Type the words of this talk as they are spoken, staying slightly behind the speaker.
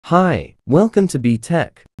Hi, welcome to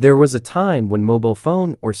B-Tech. There was a time when mobile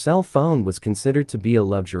phone or cell phone was considered to be a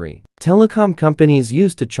luxury. Telecom companies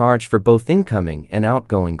used to charge for both incoming and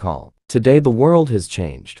outgoing call. Today the world has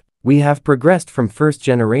changed. We have progressed from first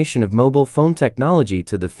generation of mobile phone technology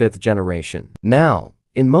to the fifth generation. Now,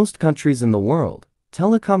 in most countries in the world,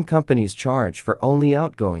 telecom companies charge for only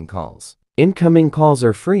outgoing calls. Incoming calls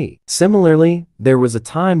are free. Similarly, there was a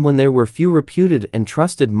time when there were few reputed and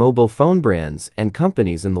trusted mobile phone brands and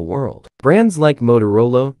companies in the world. Brands like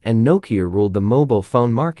Motorola and Nokia ruled the mobile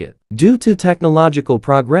phone market. Due to technological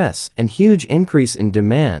progress and huge increase in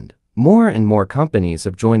demand, more and more companies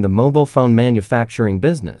have joined the mobile phone manufacturing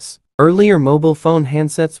business. Earlier mobile phone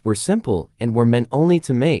handsets were simple and were meant only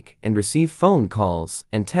to make and receive phone calls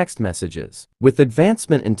and text messages. With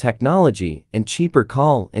advancement in technology and cheaper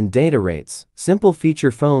call and data rates, simple feature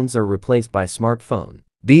phones are replaced by smartphone.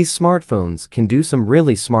 These smartphones can do some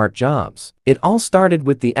really smart jobs. It all started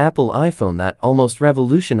with the Apple iPhone that almost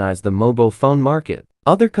revolutionized the mobile phone market.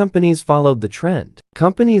 Other companies followed the trend.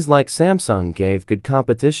 Companies like Samsung gave good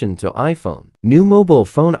competition to iPhone. New mobile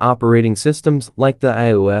phone operating systems like the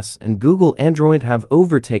iOS and Google Android have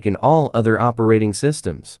overtaken all other operating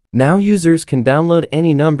systems. Now users can download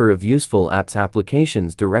any number of useful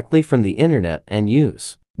applications directly from the internet and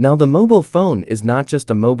use. Now the mobile phone is not just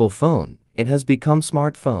a mobile phone, it has become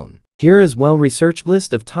smartphone. Here is well-researched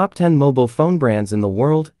list of top 10 mobile phone brands in the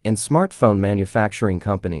world and smartphone manufacturing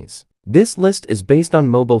companies. This list is based on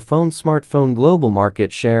mobile phone smartphone global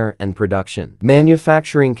market share and production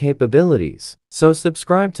manufacturing capabilities. So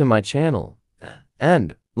subscribe to my channel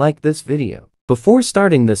and like this video. Before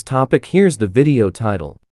starting this topic, here's the video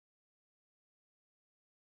title.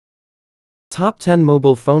 Top 10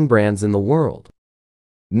 mobile phone brands in the world.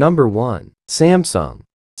 Number 1. Samsung.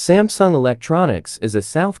 Samsung Electronics is a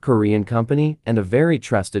South Korean company and a very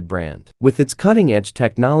trusted brand. With its cutting-edge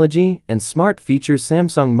technology and smart features,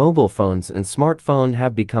 Samsung mobile phones and smartphone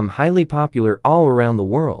have become highly popular all around the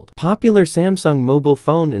world. Popular Samsung mobile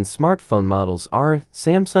phone and smartphone models are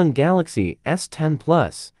Samsung Galaxy S10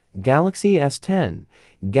 Plus, Galaxy S10,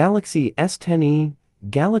 Galaxy S10e,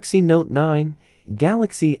 Galaxy Note 9,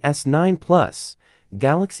 Galaxy S9 Plus,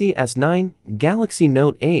 Galaxy S9, Galaxy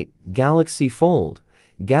Note 8, Galaxy Fold,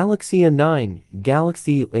 Galaxy A9,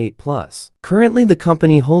 Galaxy A8 Plus. Currently the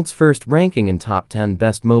company holds first ranking in top 10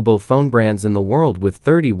 best mobile phone brands in the world with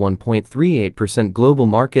 31.38% global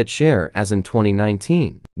market share as in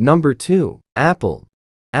 2019. Number 2. Apple.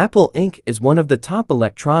 Apple Inc. is one of the top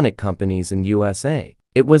electronic companies in USA.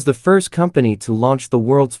 It was the first company to launch the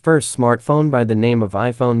world's first smartphone by the name of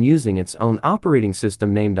iPhone using its own operating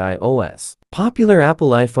system named iOS. Popular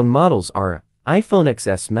Apple iPhone models are iPhone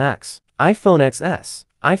XS Max, iPhone XS,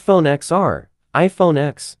 iPhone XR, iPhone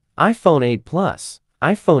X, iPhone 8 Plus,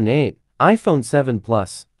 iPhone 8, iPhone 7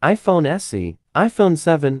 Plus, iPhone SE, iPhone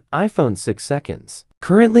 7, iPhone 6 seconds.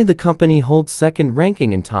 Currently the company holds second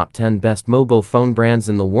ranking in top 10 best mobile phone brands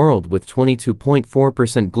in the world with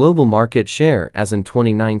 22.4% global market share as in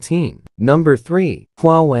 2019. Number 3.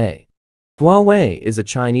 Huawei. Huawei is a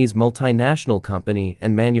Chinese multinational company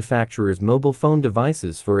and manufactures mobile phone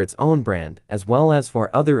devices for its own brand as well as for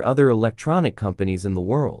other electronic companies in the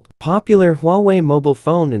world. Popular Huawei mobile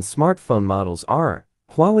phone and smartphone models are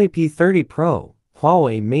Huawei P30 Pro,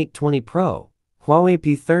 Huawei Mate 20 Pro, Huawei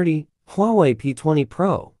P30, Huawei P20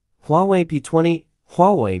 Pro, Huawei P20,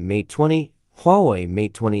 Huawei Mate 20, Huawei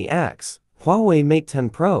Mate 20X, Huawei Mate 10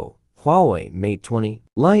 Pro, Huawei Mate 20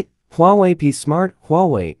 Lite, Huawei P Smart,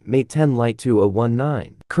 Huawei Mate 10 Lite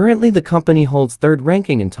 2019. Currently the company holds third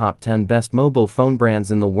ranking in top 10 best mobile phone brands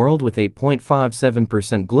in the world with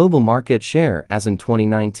 8.57% global market share as in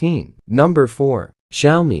 2019. Number 4.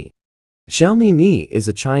 Xiaomi. Xiaomi Mi is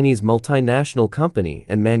a Chinese multinational company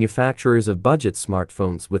and manufacturers of budget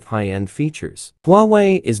smartphones with high-end features.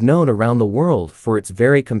 Huawei is known around the world for its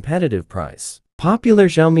very competitive price. Popular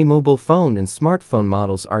Xiaomi mobile phone and smartphone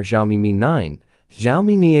models are Xiaomi Mi 9,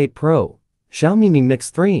 Xiaomi Mi 8 Pro, Xiaomi Mi Mix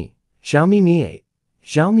 3, Xiaomi Mi 8,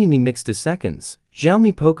 Xiaomi Mi Mix 2 seconds,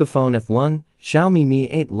 Xiaomi Pocophone F1, Xiaomi Mi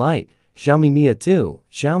 8 Lite, Xiaomi Mi A2,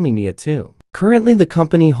 Xiaomi Mi A2. Currently the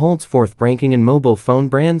company holds fourth ranking in mobile phone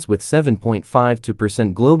brands with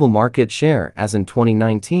 7.52% global market share as in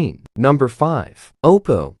 2019. Number 5.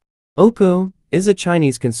 Oppo. Oppo is a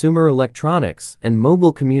Chinese consumer electronics and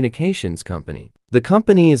mobile communications company. The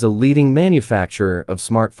company is a leading manufacturer of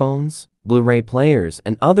smartphones, Blu-ray players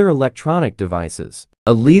and other electronic devices.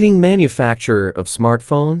 A leading manufacturer of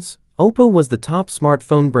smartphones, Oppo was the top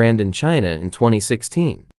smartphone brand in China in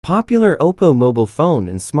 2016. Popular Oppo mobile phone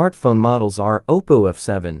and smartphone models are Oppo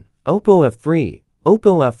F7, Oppo F3,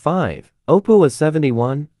 Oppo F5, Oppo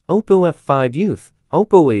A71, Oppo F5 Youth,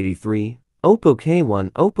 Oppo 83, Oppo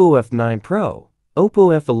K1, Oppo F9 Pro,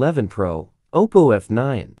 Oppo F11 Pro, Oppo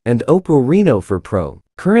F9, and Oppo Reno 4 Pro.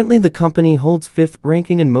 Currently the company holds 5th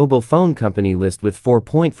ranking in mobile phone company list with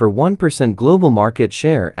 4.41% global market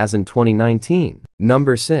share as in 2019.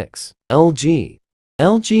 Number 6. LG.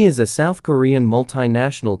 LG is a South Korean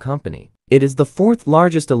multinational company. It is the 4th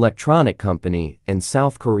largest electronic company in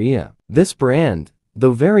South Korea. This brand,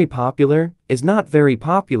 though very popular, is not very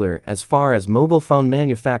popular as far as mobile phone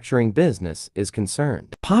manufacturing business is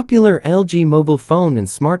concerned. Popular LG mobile phone and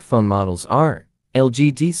smartphone models are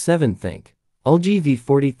LG G7 Think, LG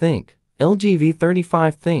V40 Think, LG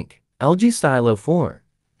V35 Think, LG Stylo 4,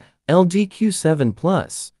 LG Q7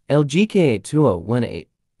 Plus, LG K8 2018,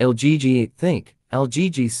 LG G8 Think,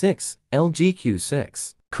 LG G6, LG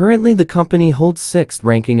Q6. Currently the company holds 6th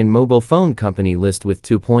ranking in mobile phone company list with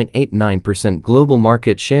 2.89% global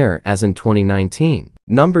market share as in 2019.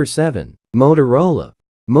 Number 7. Motorola.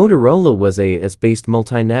 Motorola was a US-based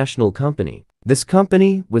multinational company. This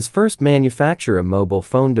company was first manufacture a mobile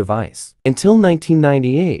phone device. Until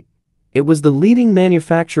 1998, it was the leading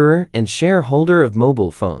manufacturer and shareholder of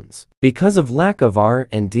mobile phones. Because of lack of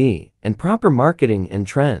R&D and proper marketing and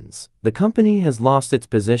trends, the company has lost its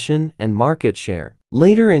position and market share.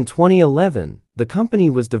 Later in 2011, the company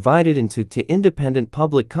was divided into two independent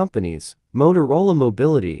public companies, Motorola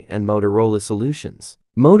Mobility and Motorola Solutions.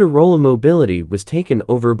 Motorola Mobility was taken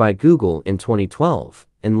over by Google in 2012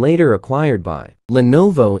 and later acquired by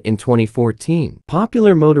Lenovo in 2014.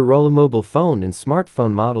 Popular Motorola mobile phone and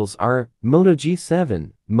smartphone models are Moto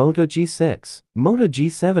G7, Moto G6, Moto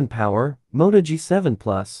G7 Power, Moto G7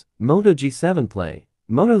 Plus, Moto G7 Play,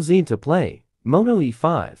 Moto Z2 Play, Moto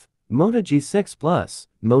E5, Moto G6 Plus,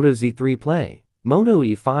 Moto Z3 Play, Moto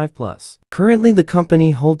E5 Plus. Currently the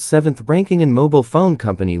company holds 7th ranking in mobile phone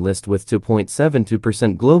company list with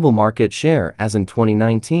 2.72% global market share as in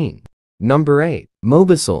 2019. Number 8.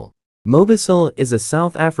 Mobisol. Mobisol is a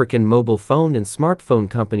South African mobile phone and smartphone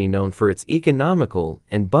company known for its economical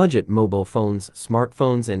and budget mobile phones,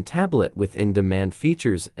 smartphones and tablet with in-demand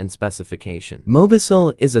features and specification.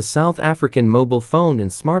 Mobisol is a South African mobile phone and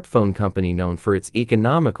smartphone company known for its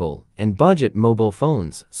economical and budget mobile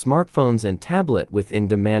phones, smartphones and tablet with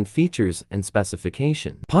in-demand features and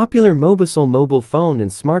specification. Popular Mobisol mobile phone and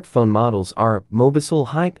smartphone models are Mobisol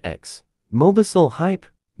Hype X, Mobisol Hype,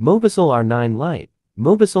 Mobisol R9 Lite,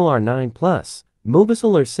 Mobisol R9 Plus,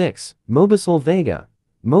 Mobisol R6, Mobisol Vega,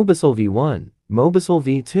 Mobisol V1, Mobisol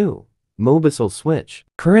V2, Mobisol Switch.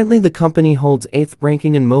 Currently the company holds 8th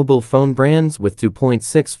ranking in mobile phone brands with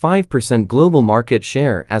 2.65% global market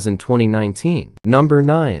share as in 2019. Number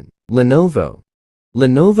 9. Lenovo.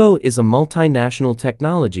 Lenovo is a multinational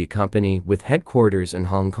technology company with headquarters in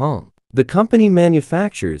Hong Kong. The company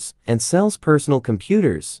manufactures and sells personal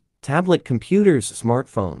computers, tablet computers,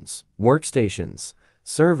 smartphones, workstations,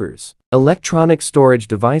 servers, electronic storage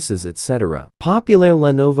devices, etc. Popular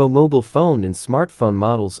Lenovo mobile phone and smartphone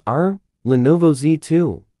models are Lenovo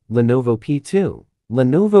Z2, Lenovo P2,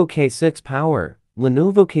 Lenovo K6 Power,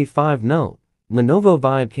 Lenovo K5 Note, Lenovo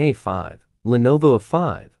Vibe K5, Lenovo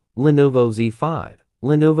F5, Lenovo Z5,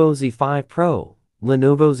 Lenovo Z5 Pro,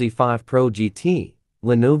 Lenovo Z5 Pro GT,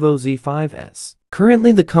 Lenovo Z5S.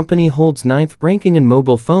 Currently the company holds 9th ranking in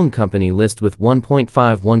mobile phone company list with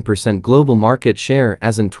 1.51% global market share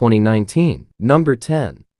as in 2019. Number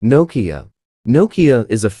 10. Nokia. Nokia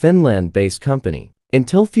is a Finland-based company.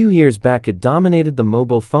 Until few years back it dominated the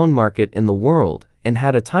mobile phone market in the world and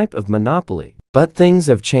had a type of monopoly. But things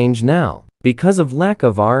have changed now. Because of lack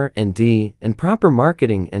of R&D and proper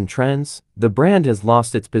marketing and trends, the brand has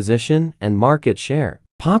lost its position and market share.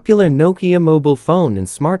 Popular Nokia mobile phone and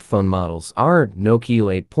smartphone models are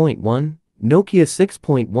Nokia 8.1, Nokia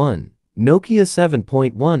 6.1, Nokia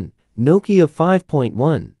 7.1, Nokia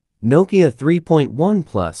 5.1, Nokia 3.1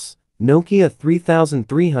 Plus, Nokia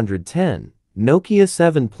 3310, Nokia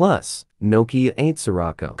 7 Plus, Nokia 8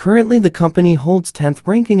 Sirocco. Currently the company holds 10th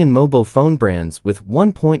ranking in mobile phone brands with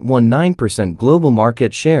 1.19% global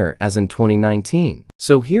market share as in 2019.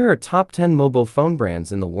 So here are top 10 mobile phone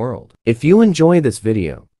brands in the world. If you enjoy this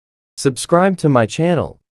video, subscribe to my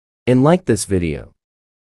channel and like this video.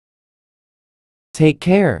 Take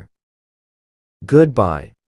care. Goodbye.